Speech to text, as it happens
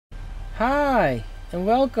Hi and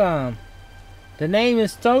welcome. The name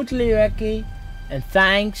is totally Wacky and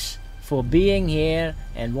thanks for being here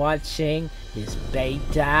and watching this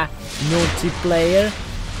beta multiplayer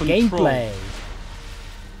gameplay.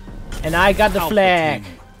 And I got the flag.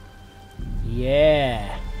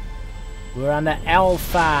 Yeah. We're on the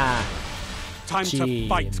alpha. Time to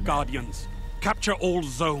fight, Guardians. Capture all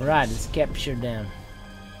zones. Right, let's capture them.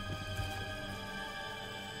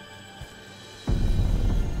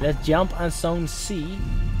 Let's jump on zone C.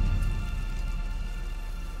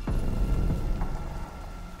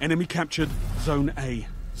 Enemy captured zone A.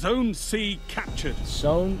 Zone C captured.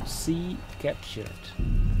 Zone C captured.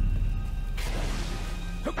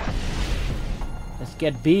 Let's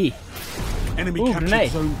get B. Enemy captured grenade.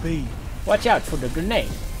 zone B. Watch out for the grenade.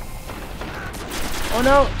 Oh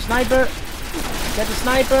no, sniper! Get the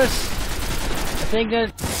snipers! I think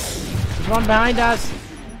there's one behind us.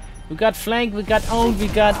 We got flanked, we got owned, we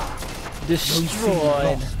got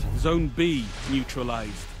destroyed. Zone B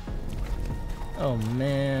neutralized. Oh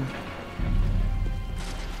man.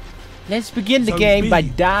 Let's begin the game by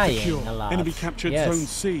dying a lot. Enemy captured zone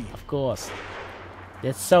C. Of course.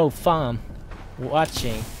 That's so fun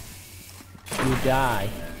watching you die.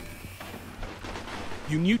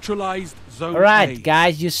 You neutralized zone Alright A.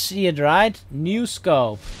 guys, you see it right? New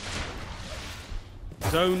scope.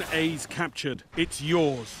 Zone A's captured. It's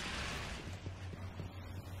yours.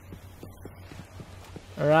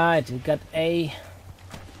 Alright, we got A.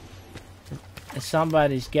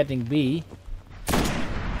 Somebody's getting B.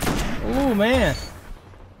 Oh man.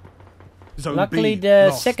 Zone Luckily B the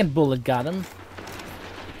lost. second bullet got him.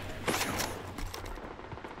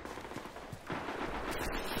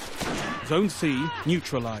 Zone C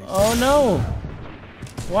neutralized. Oh no!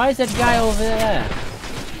 Why is that guy over there?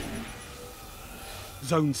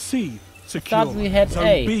 Zone C secure. Thought we had Zone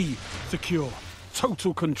A. B secure.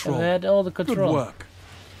 Total control. We had all the control. Good work.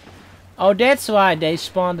 Oh, that's why they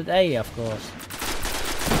spawned at A, of course.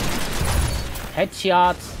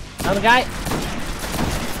 Headshot. Another guy.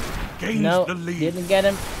 Gains No, the lead. didn't get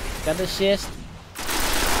him. Got the assist.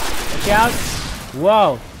 Watch out.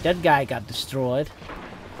 Whoa, that guy got destroyed.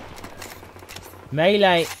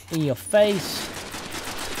 Melee in your face.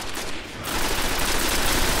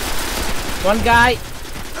 One guy.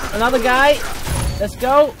 Another guy. Let's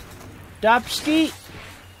go. Dubski.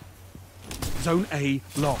 Zone A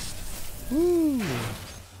lost. Ooh.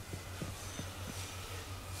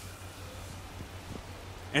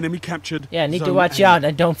 Enemy captured. Yeah, I need to zone watch A. out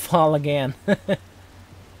and don't fall again.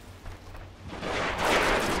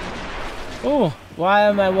 Oh, why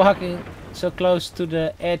am I walking so close to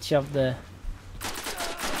the edge of the...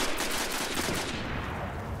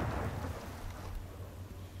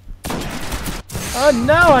 Oh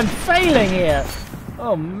no, I'm failing here!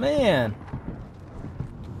 Oh man!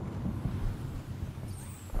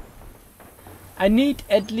 I need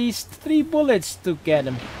at least 3 bullets to get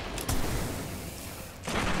him.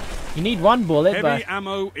 You need 1 bullet, Heavy but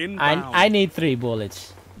ammo inbound. I need 3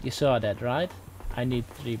 bullets. You saw that, right? I need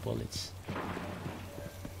 3 bullets.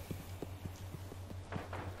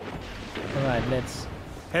 Alright,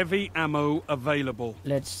 Heavy ammo available.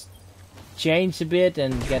 let's change a bit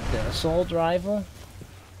and get the assault rifle.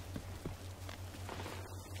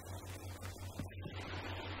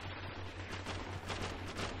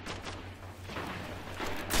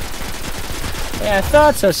 Yeah, I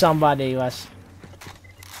thought so. Somebody was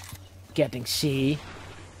getting C.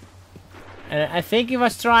 And I think he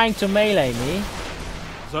was trying to melee me.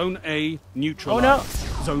 Zone A Oh neutralized.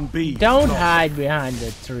 no! Zone B Don't lost. hide behind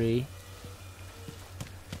the tree.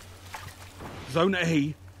 Zone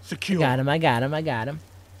A secure. I got him, I got him, I got him.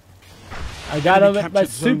 I got him with my captured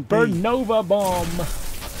zone B. supernova bomb.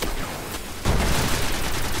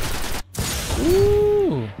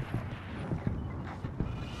 Ooh.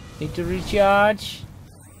 Need to recharge.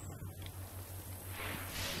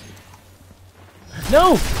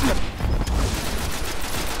 No!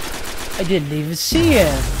 I didn't even see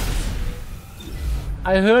him.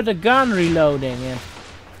 I heard a gun reloading and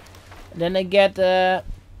then I get a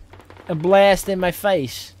blast in my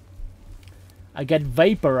face. I get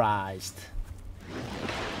vaporized.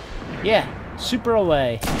 Yeah, super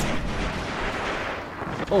away.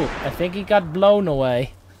 Oh, I think he got blown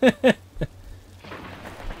away.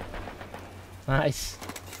 Nice.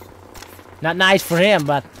 Not nice for him,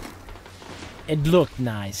 but it looked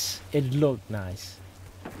nice. It looked nice.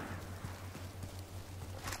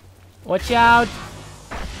 Watch out!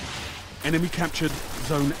 Enemy captured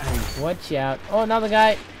zone A. Watch out. Oh, another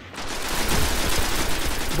guy.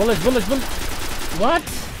 Bullets, bullets, bullets. What?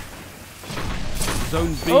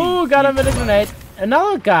 Zone B. Oh, got him with a grenade.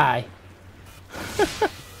 Another guy.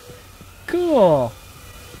 Cool.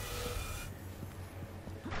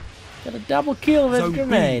 Got a double kill with a Zone B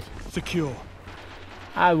grenade. secure.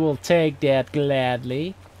 I will take that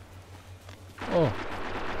gladly. Oh.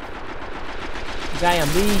 Guy on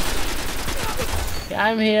B. Yeah,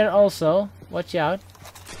 I'm here also. Watch out.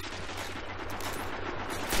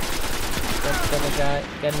 Get the guy.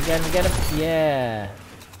 Get him. Yeah.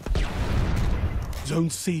 Zone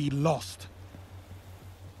C lost.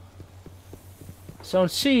 Zone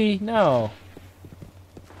C? No.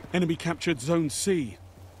 Enemy captured Zone C.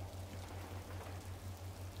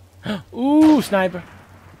 Ooh, sniper.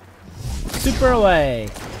 Super away.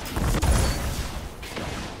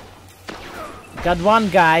 Got one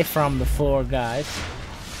guy from the 4 guys.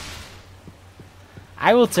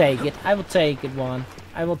 I will take it. I will take it one.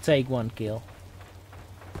 I will take 1 kill.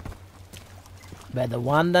 Better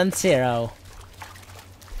 1 than 0.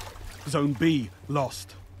 Zone B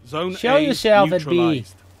lost. Zone Show A yourself at B.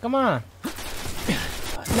 neutralized. Come on.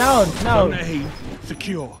 No, no. Zone A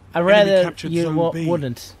secure. I Enemy rather captured you Zone B.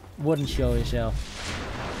 wouldn't show yourself.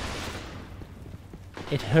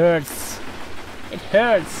 It hurts. It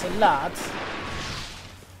hurts a lot.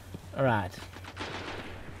 Alright.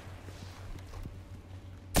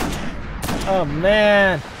 Oh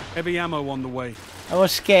man. Heavy ammo on the way. I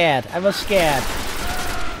was scared. I was scared.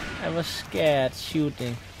 I was scared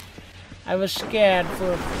shooting. I was scared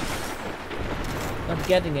for not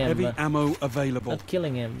getting him. Heavy But ammo available. not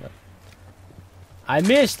killing him. But I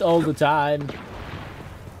missed all the time.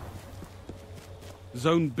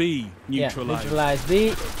 Zone B neutralized. Yeah, neutralize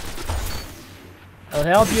B. I'll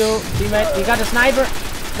help you, teammate. We got a sniper.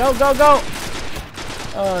 Go, go, go!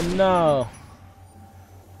 Oh no.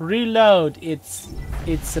 Reload. It's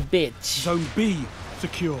a bitch. Zone B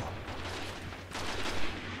secure.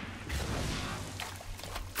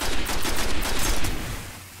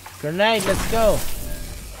 Grenade. Let's go.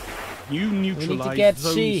 You neutralized get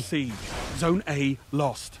Zone C. C. Zone A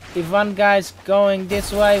lost. If one guy's going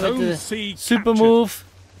this way with Zone the C super captured. move,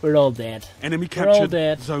 we're all dead. Enemy We're all captured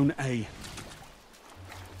dead. Zone A.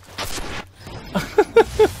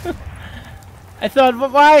 I thought,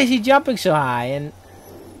 why is he jumping so high? And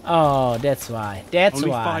oh, that's why. That's Only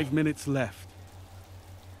why. 5 minutes left.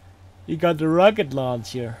 You got the rocket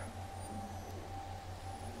launcher.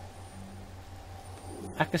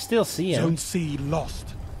 I can still see him. Zone C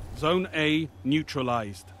lost. Zone A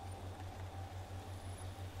neutralized.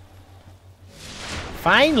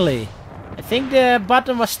 Finally! I think the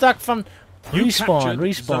button was stuck from You respawn. captured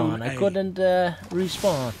Respawn. Zone I A. couldn't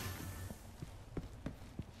respawn.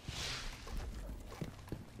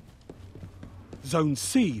 Zone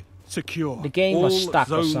C secure. The game All was stuck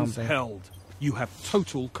or zones something. held. You have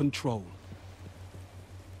total control.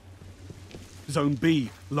 Zone B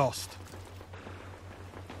lost.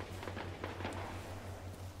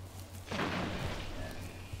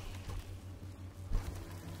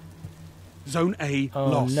 Zone A Oh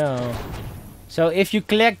lost. no. So if you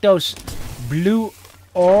collect those blue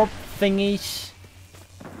orb thingies,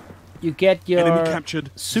 you get your Enemy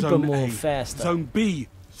captured super Zone move A. faster. Zone B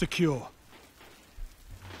secure.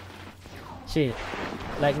 See,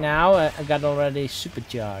 like now I got already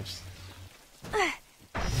supercharged.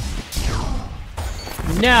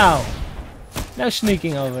 No! No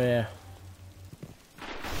sneaking over there.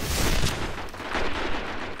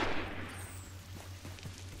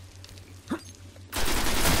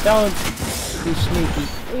 Don't be sneaky.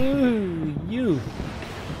 Ooh, you.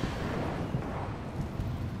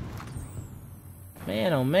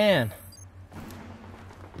 Man, oh man.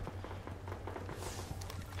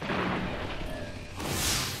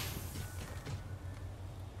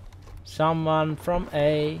 Someone from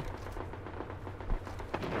A.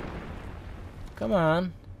 Come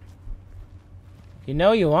on. You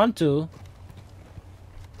know you want to.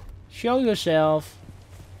 Show yourself.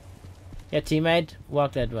 Yeah, teammate,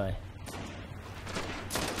 walk that way.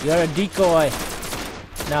 You're a decoy.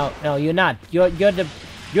 No, no, you're not. You're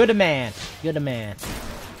the man. You're the man.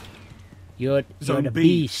 You're Zone the B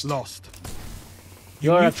beast. lost.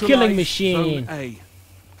 You're a killing neutralized machine. Zone A.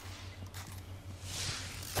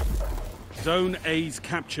 Zone A's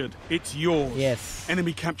captured. It's yours. Yes.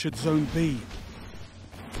 Enemy captured Zone B.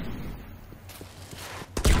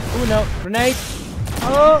 Oh no, grenade.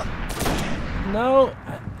 Oh no,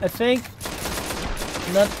 I think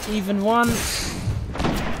not even one.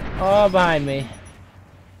 Oh, behind me.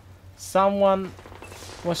 Someone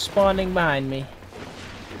was spawning behind me.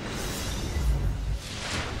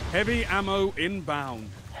 Heavy ammo inbound.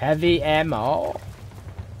 Heavy ammo.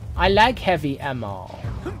 I like heavy ammo.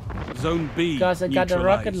 Zone B Because I got a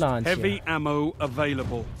rocket neutralized. launcher. Heavy ammo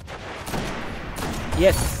available.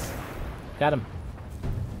 Yes. Got him.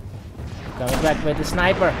 Coming back with the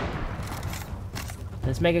sniper.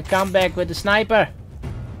 Let's make a comeback with the sniper.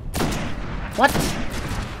 What?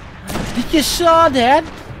 Did you saw that?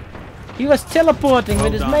 He was teleporting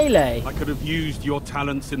with his melee. I could have used your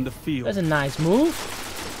talents in the field. That's a nice move.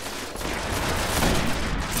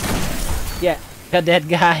 Yeah, got that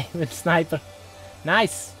guy with sniper.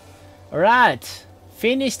 Nice. Alright.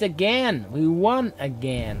 Finished again. We won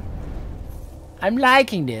again. I'm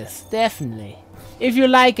liking this, definitely. If you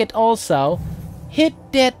like it also, hit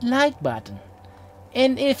that like button.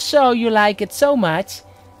 And if so you like it so much,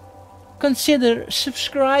 consider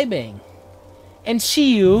subscribing. And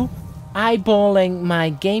see you eyeballing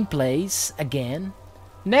my gameplays again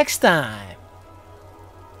next time.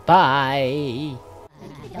 Bye.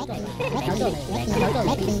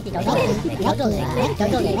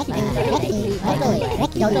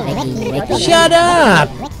 Shut up!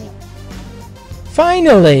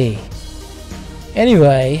 Finally!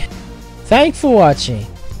 Anyway, thanks for watching.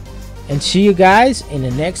 And see you guys in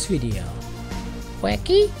the next video.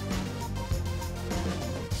 Wacky?